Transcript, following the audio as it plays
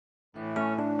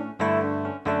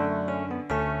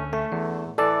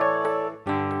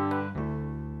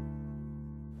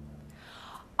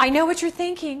I know what you're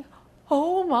thinking.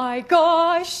 Oh my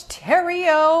gosh,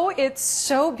 Terry-O, it's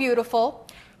so beautiful.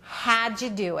 How'd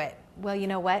you do it? Well, you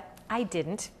know what? I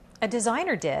didn't. A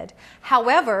designer did.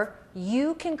 However,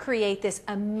 you can create this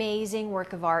amazing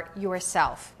work of art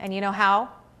yourself. And you know how?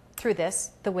 Through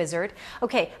this, the wizard.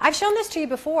 Okay, I've shown this to you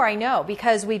before, I know,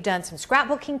 because we've done some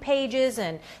scrapbooking pages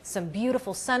and some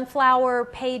beautiful sunflower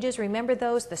pages. Remember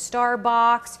those? The star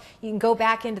box. You can go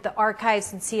back into the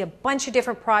archives and see a bunch of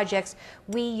different projects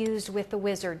we used with the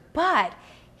wizard. But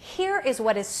here is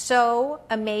what is so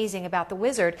amazing about the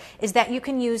wizard is that you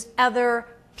can use other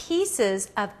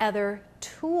pieces of other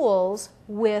tools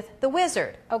with the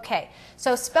wizard. Okay,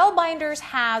 so Spellbinders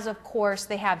has, of course,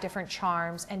 they have different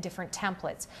charms and different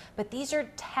templates, but these are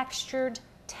textured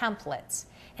templates,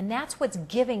 and that's what's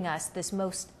giving us this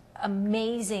most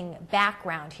amazing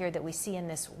background here that we see in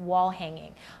this wall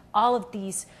hanging. All of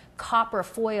these copper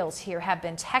foils here have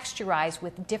been texturized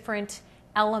with different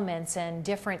elements and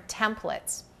different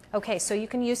templates. Okay, so you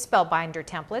can use Spellbinder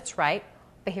templates, right?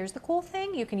 But here's the cool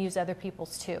thing, you can use other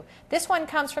people's too. This one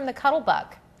comes from the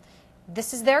Cuttlebug.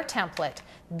 This is their template.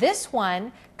 This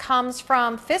one comes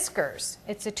from Fiskars.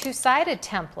 It's a two-sided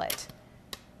template.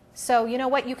 So you know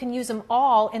what, you can use them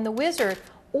all in the wizard,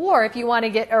 or if you want to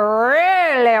get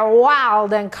really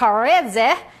wild and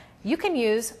crazy, you can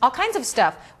use all kinds of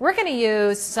stuff. We're going to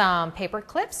use some paper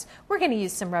clips. We're going to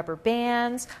use some rubber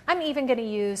bands. I'm even going to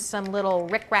use some little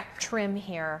rickrack trim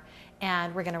here.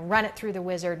 And we're going to run it through the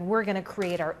wizard, and we're going to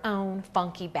create our own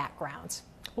funky backgrounds.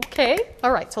 Okay?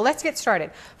 All right, so let's get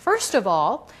started. First of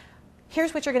all,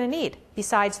 here's what you're going to need.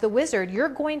 Besides the wizard, you're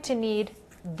going to need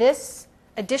this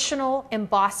additional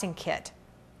embossing kit.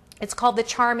 It's called the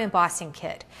Charm Embossing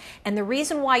Kit. And the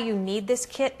reason why you need this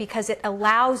kit, because it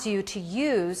allows you to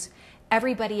use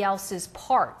everybody else's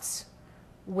parts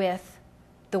with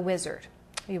the wizard.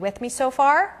 Are you with me so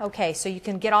far? Okay, so you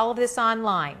can get all of this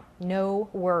online. No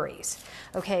worries.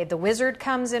 Okay, the wizard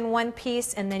comes in one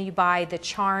piece, and then you buy the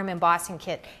Charm Embossing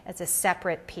Kit as a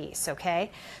separate piece, okay?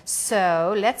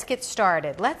 So let's get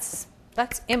started. Let's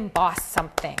emboss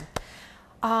something.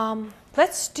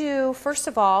 Let's do, first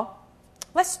of all,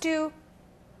 let's do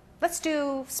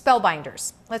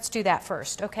Spellbinders. Let's do that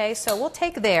first, okay? So we'll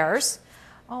take theirs.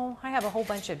 Oh, I have a whole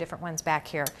bunch of different ones back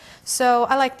here. So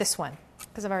I like this one,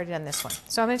 because I've already done this one.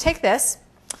 So I'm going to take this,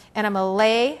 and I'm going to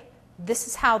lay, this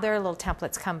is how their little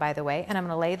templates come, by the way, and I'm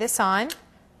going to lay this on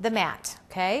the mat,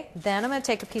 okay? Then I'm going to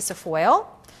take a piece of foil,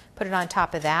 put it on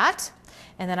top of that,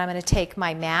 and then I'm going to take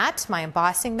my mat, my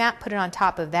embossing mat, put it on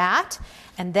top of that,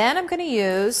 and then I'm going to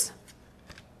use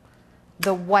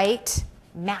the white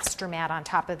master mat on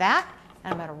top of that,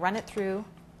 and I'm going to run it through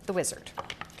the wizard,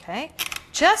 okay?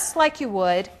 Just like you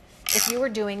would if you were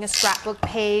doing a scrapbook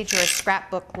page or a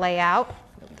scrapbook layout.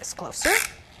 Move this closer.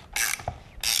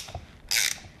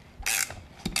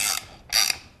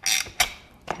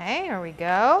 Okay, here we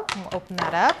go. We'll open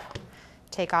that up.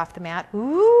 Take off the mat.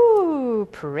 Ooh,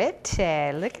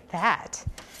 pretty. Look at that.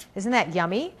 Isn't that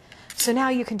yummy? So now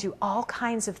you can do all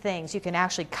kinds of things. You can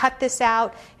actually cut this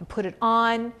out and put it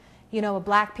on, you know, a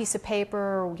black piece of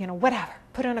paper, or, you know, whatever.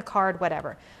 Put it on a card,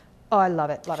 whatever. Oh, I love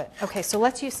it, love it. Okay, so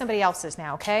let's use somebody else's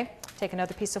now, okay? Take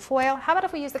another piece of foil. How about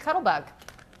if we use the Cuttlebug?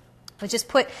 We just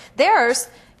put theirs,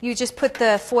 you just put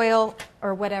the foil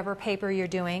or whatever paper you're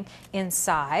doing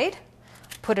inside.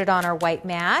 Put it on our white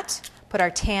mat. Put our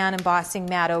tan embossing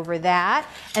mat over that.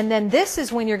 And then this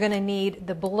is when you're going to need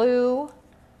the blue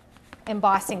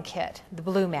embossing kit, the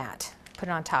blue mat. Put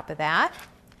it on top of that.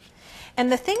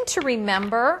 And the thing to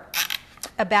remember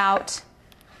about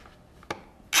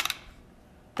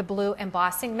the blue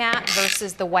embossing mat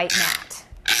versus the white mat.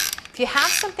 If you have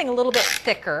something a little bit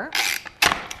thicker,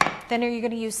 then you're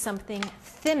going to use something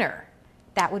thinner.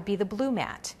 That would be the blue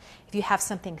mat. If you have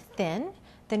something thin,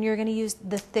 then you're going to use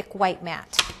the thick white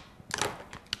mat.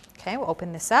 Okay, we'll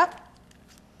open this up.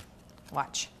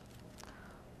 Watch.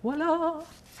 Voila!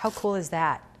 How cool is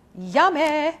that?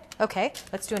 Yummy! Okay,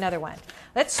 let's do another one.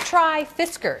 Let's try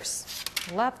Fiskars.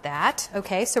 Love that.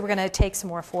 Okay, so we're going to take some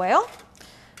more foil.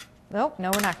 No,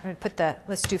 we're not going to put the,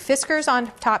 let's do Fiskars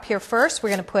on top here first. We're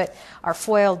going to put our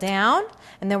foil down,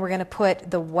 and then we're going to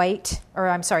put the white, or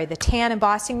I'm sorry, the tan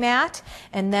embossing mat,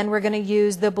 and then we're going to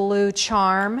use the blue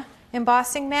Charm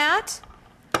embossing mat.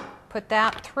 Put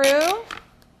that through.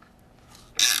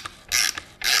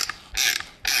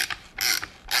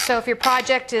 So if your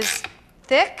project is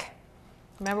thick,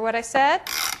 remember what I said?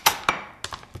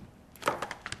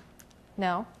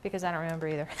 No, because I don't remember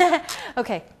either.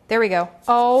 Okay, there we go.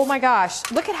 Oh my gosh,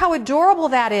 look at how adorable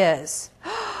that is.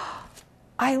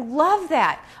 I love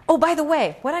that. Oh, by the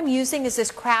way, what I'm using is this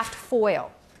craft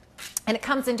foil. And it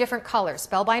comes in different colors.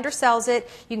 Spellbinder sells it.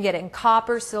 You can get it in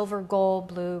copper, silver, gold,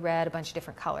 blue, red, a bunch of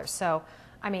different colors. So,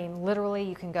 I mean, literally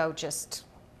you can go just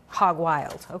hog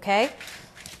wild, okay?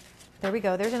 There we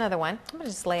go. There's another one. I'm going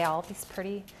to just lay all these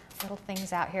pretty little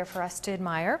things out here for us to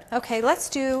admire. Okay, let's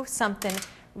do something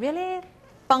really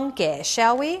funky,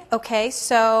 shall we? Okay,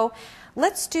 so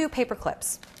let's do paper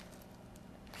clips.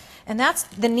 And that's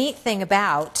the neat thing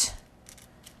about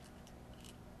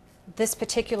this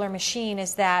particular machine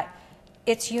is that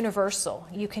it's universal.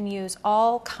 You can use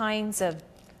all kinds of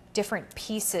different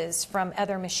pieces from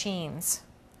other machines.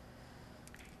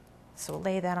 So we'll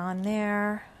lay that on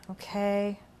there.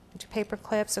 Okay, do paper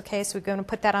clips. Okay, so we're going to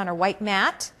put that on our white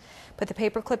mat. Put the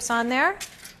paper clips on there.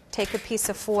 Take a piece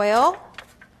of foil.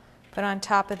 Put on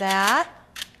top of that.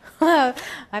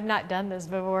 I've not done this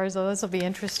before, so this will be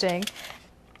interesting.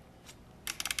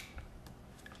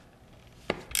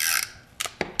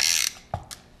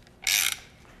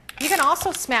 You can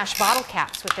also smash bottle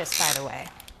caps with this, by the way.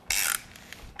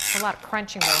 There's a lot of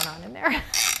crunching going on in there.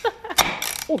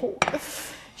 Oh,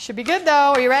 should be good,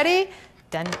 though. Are you ready?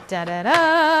 Dun, da, da,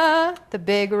 da. The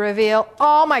big reveal.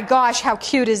 Oh, my gosh, how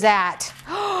cute is that?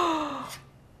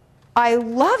 I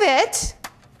love it.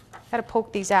 Got to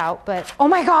poke these out, but oh,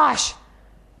 my gosh.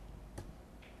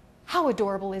 How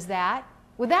adorable is that?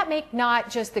 Would that make not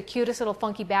just the cutest little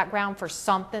funky background for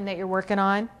something that you're working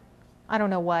on? I don't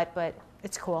know what, but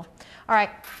it's cool. All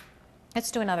right, let's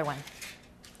do another one.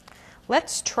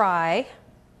 Let's try,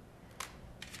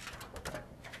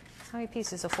 how many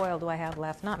pieces of foil do I have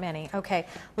left? Not many. Okay,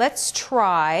 let's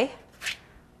try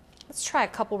a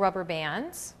couple rubber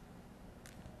bands.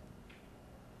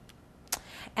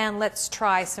 And let's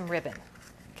try some ribbon.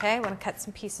 Okay, I want to cut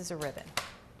some pieces of ribbon.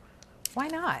 Why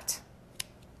not?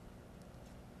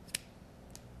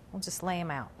 We'll just lay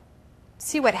them out.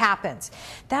 See what happens.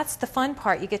 That's the fun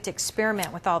part. You get to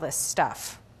experiment with all this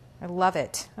stuff. I love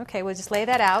it. Okay, we'll just lay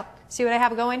that out. See what I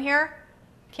have going here?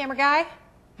 Camera guy?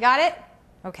 Got it?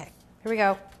 Okay, here we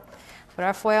go. Put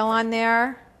our foil on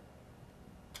there.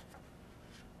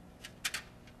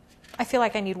 I feel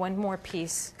like I need one more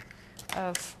piece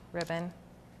of ribbon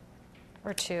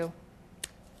or two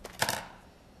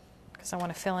because I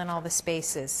want to fill in all the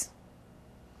spaces.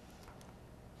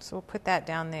 So we'll put that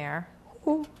down there.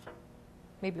 Ooh.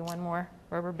 Maybe one more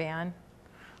rubber band.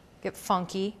 Get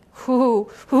funky. Ooh,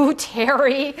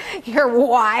 Terry, you're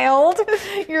wild.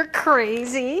 You're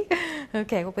crazy.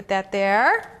 Okay, we'll put that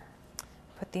there.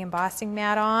 Put the embossing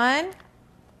mat on.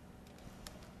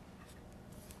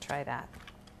 Try that.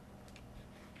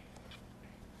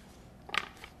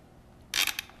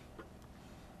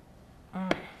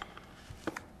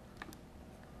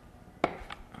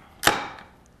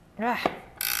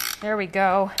 There we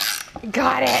go.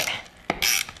 Got it.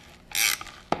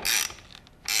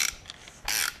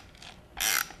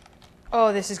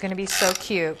 Oh, this is going to be so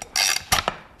cute.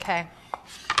 Okay.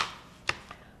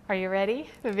 Are you ready?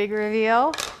 The big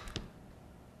reveal.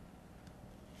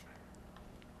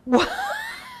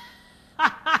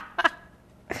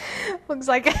 looks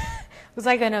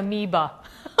like an amoeba.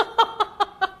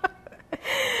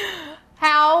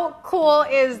 How cool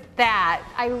is that?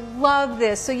 I love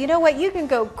this. So you know what? You can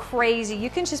go crazy. You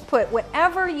can just put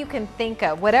whatever you can think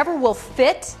of, whatever will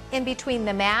fit in between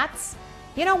the mats.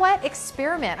 You know what?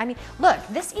 Experiment. I mean, look,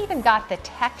 this even got the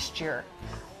texture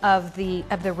of the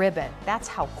ribbon. That's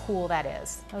how cool that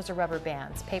is. Those are rubber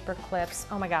bands, paper clips.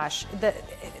 Oh my gosh,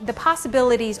 the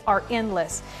possibilities are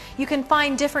endless. You can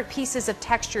find different pieces of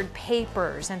textured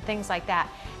papers and things like that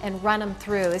and run them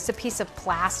through. It's a piece of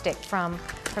plastic from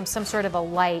some sort of a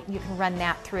light. You can run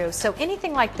that through. So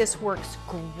anything like this works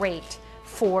great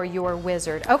for your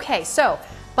wizard. Okay, so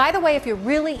by the way, if you're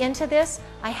really into this,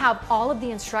 I have all of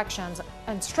the instructions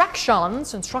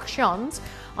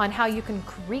on how you can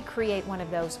recreate one of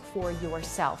those for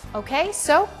yourself. Okay,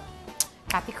 so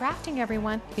happy crafting,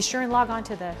 everyone. Be sure and log on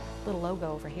to the little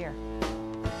logo over here.